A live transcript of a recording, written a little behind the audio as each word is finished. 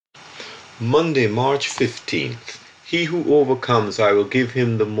Monday, March 15th. He who overcomes, I will give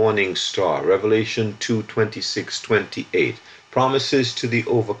him the morning star. Revelation 2:26-28. Promises to the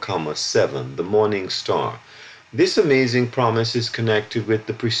overcomer. 7. The morning star. This amazing promise is connected with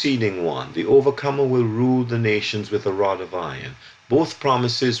the preceding one. The overcomer will rule the nations with a rod of iron. Both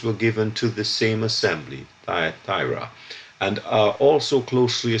promises were given to the same assembly, Thyatira, and are also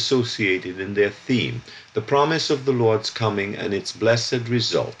closely associated in their theme, the promise of the Lord's coming and its blessed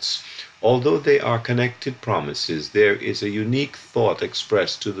results. Although they are connected promises, there is a unique thought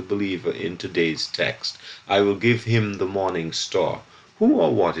expressed to the believer in today's text. I will give him the morning star. Who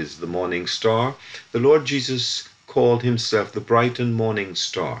or what is the morning star? The Lord Jesus called himself the bright and morning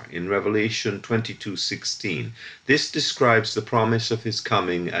star in Revelation 22:16. This describes the promise of his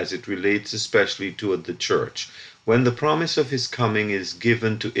coming as it relates especially to the church. When the promise of his coming is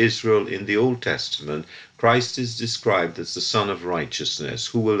given to Israel in the Old Testament, Christ is described as the Son of Righteousness,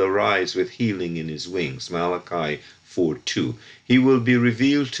 who will arise with healing in his wings. Malachi 4:2. He will be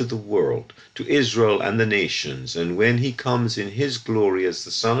revealed to the world, to Israel and the nations, and when he comes in his glory as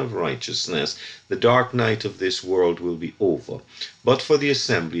the Son of Righteousness, the dark night of this world will be over. But for the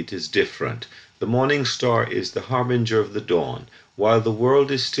assembly it is different. The morning star is the harbinger of the dawn. While the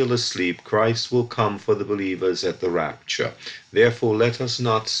world is still asleep, Christ will come for the believers at the rapture. Therefore let us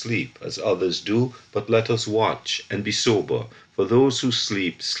not sleep as others do, but let us watch and be sober. For those who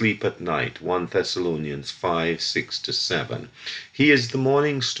sleep, sleep at night. 1 Thessalonians 5:6-7. He is the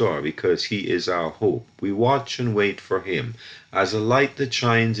morning star because he is our hope. We watch and wait for him, as a light that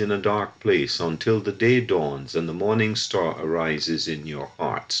shines in a dark place until the day dawns and the morning star arises in your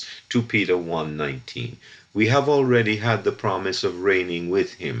hearts. 2 Peter 1:19. We have already had the promise of reigning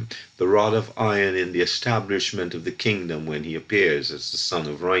with him, the rod of iron in the establishment of the kingdom when he appears as the Son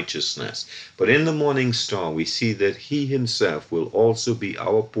of Righteousness. But in the morning star we see that he himself will also be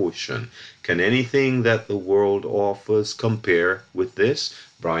our portion. Can anything that the world offers compare with this?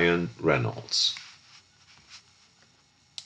 Brian Reynolds.